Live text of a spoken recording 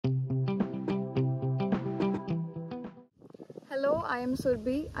I am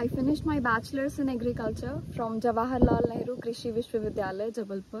Surabhi. I finished my bachelor's in agriculture from Jawaharlal Nehru Krishi Vishwavidyalaya,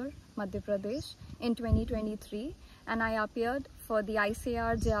 Jabalpur, Madhya Pradesh in 2023, and I appeared for the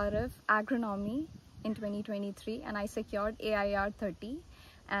ICAR JRF Agronomy in 2023, and I secured AIR 30.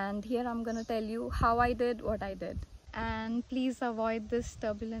 And here I'm going to tell you how I did what I did. And please avoid this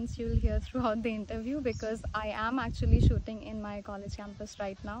turbulence you'll hear throughout the interview, because I am actually shooting in my college campus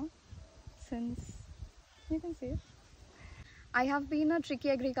right now. Since you can see it. I have been a tricky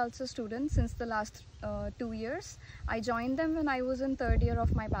agriculture student since the last 2 years. I joined them when I was in third year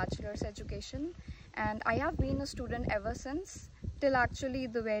of my bachelor's education, and I have been a student ever since, till actually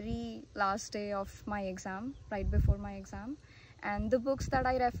the very last day of my exam, right before my exam. And the books that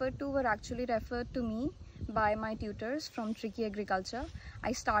I referred to were actually referred to me by my tutors from Tricky Agriculture.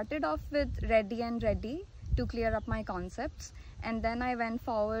 I started off with Ready and Ready to clear up my concepts, and then I went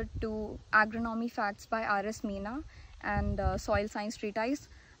forward to Agronomy Facts by R.S. Meena and Soil Science Treatise.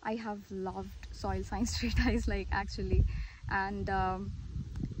 I have loved Soil Science Treatise, actually. And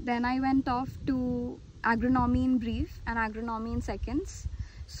then I went off to Agronomy in Brief and Agronomy in Seconds.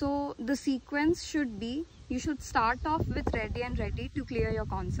 So the sequence should be, you should start off with Ready and Ready to clear your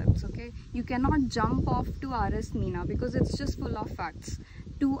concepts, okay? You cannot jump off to R.S. Meena because it's just full of facts.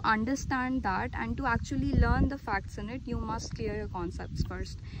 To understand that and to actually learn the facts in it, you must clear your concepts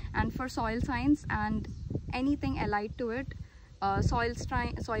first. And for soil science and anything allied to it, soil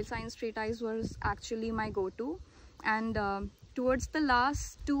science treatise was actually my go-to. And towards the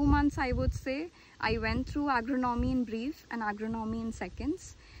last 2 months, I would say, I went through Agronomy in Brief and Agronomy in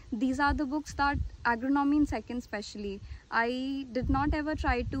Seconds. These are the books that, Agronomy in Seconds especially, I did not ever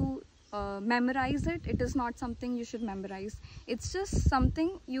try to memorize it. It is not something you should memorize. It's just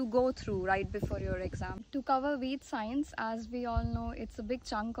something you go through right before your exam. To cover wheat science, as we all know, it's a big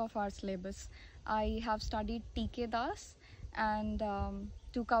chunk of our syllabus. I have studied T.K. Das, and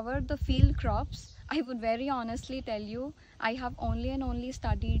to cover the field crops, I would very honestly tell you, I have only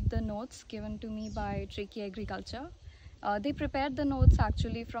studied the notes given to me by Tricky Agriculture. They prepared the notes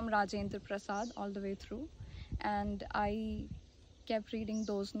actually from Rajendra Prasad all the way through, and I kept reading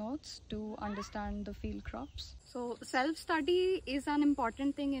those notes to understand the field crops. So self-study is an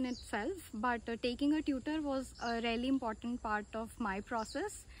important thing in itself, but taking a tutor was a really important part of my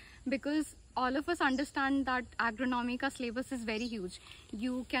process, because all of us understand that agronomy ka syllabus is very huge.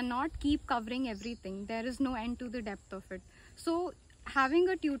 You cannot keep covering everything. There is no end to the depth of it. So having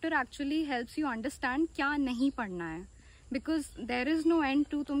a tutor actually helps you understand kya nahi padhna hai, because there is no end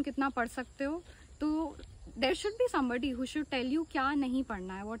to tum kitna pad sakte ho. So there should be somebody who should tell you kya nahi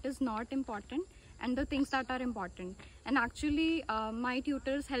padhna hai, what is not important, and the things that are important. And actually my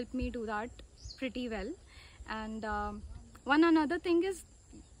tutors helped me do that pretty well. And one another thing is,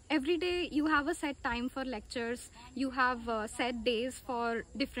 every day you have a set time for lectures, you have set days for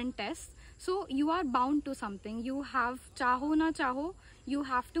different tests. So you are bound to something. You have, chaho na chaho, you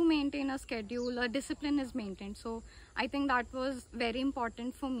have to maintain a schedule, a discipline is maintained. So I think that was very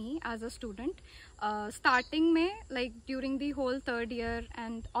important for me as a student. Starting mein, during the whole third year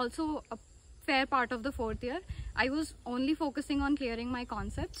and also a fair part of the fourth year, I was only focusing on clearing my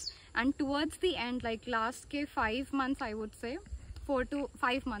concepts. And towards the end, last 5 months, I would say, 4 to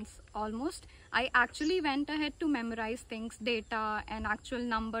 5 months almost, I actually went ahead to memorize things, data and actual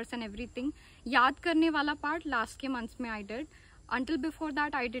numbers and everything. Yaad karne wala part last ke months mein I did. Until before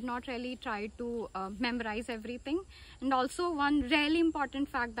that, I did not really try to memorize everything. And also one really important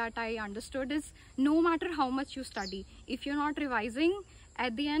fact that I understood is, no matter how much you study, if you're not revising,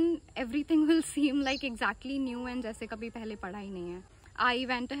 at the end everything will seem like exactly new and jaise kabhi pehle padha hi nahi hai. I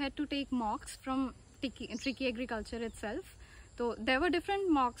went ahead to take mocks from Tricky Agriculture itself. So there were different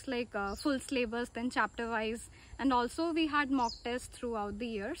mocks, full syllabus, then chapter wise, and also we had mock tests throughout the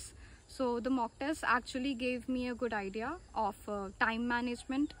years. So the mock tests actually gave me a good idea of time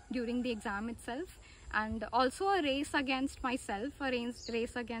management during the exam itself, and also a race against myself, a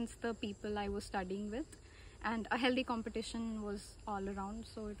race against the people I was studying with, and a healthy competition was all around,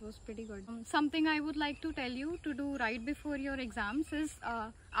 so it was pretty good. Something I would like to tell you to do right before your exams is,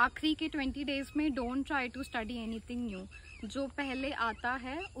 आखिरी के 20 days में don't try to study anything new. जो पहले आता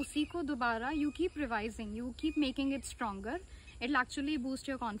है उसी को दोबारा, you keep revising, you keep making it stronger. It'll actually boost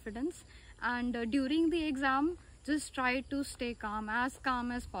your confidence. And during the exam, just try to stay calm as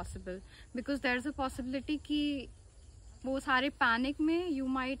possible, because there's a possibility कि वो सारे panic में you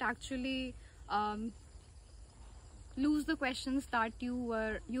might actually lose the questions that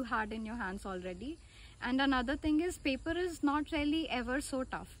you had in your hands already. And another thing is, paper is not really ever so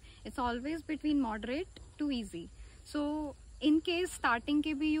tough. It's always between moderate to easy. So in case starting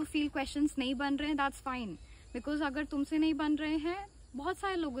ke bhi you feel questions nahi ban rahe, that's fine. Because अगर तुमसे नहीं बन रहे हैं, बहुत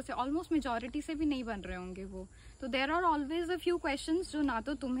सारे लोगों से, ऑलमोस्ट मेजॉरिटी से भी नहीं बन रहे होंगे वो, तो there are always a few questions जो ना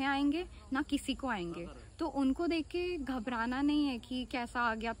तो तुम्हें आएंगे ना किसी को आएंगे, तो उनको देख के घबराना नहीं है कि कैसा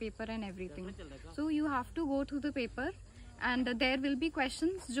आ गया paper and everything. So you have to go through the paper and there will be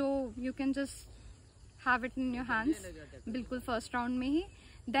questions जो you can just have it in your hands बिल्कुल फर्स्ट राउंड में ही.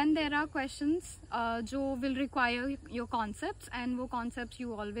 Then there are questions जो will require your concepts, and वो concepts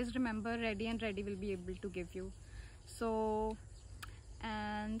you always remember ready, and ready will be able to give you. So,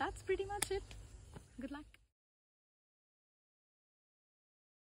 and that's pretty much it. Good luck.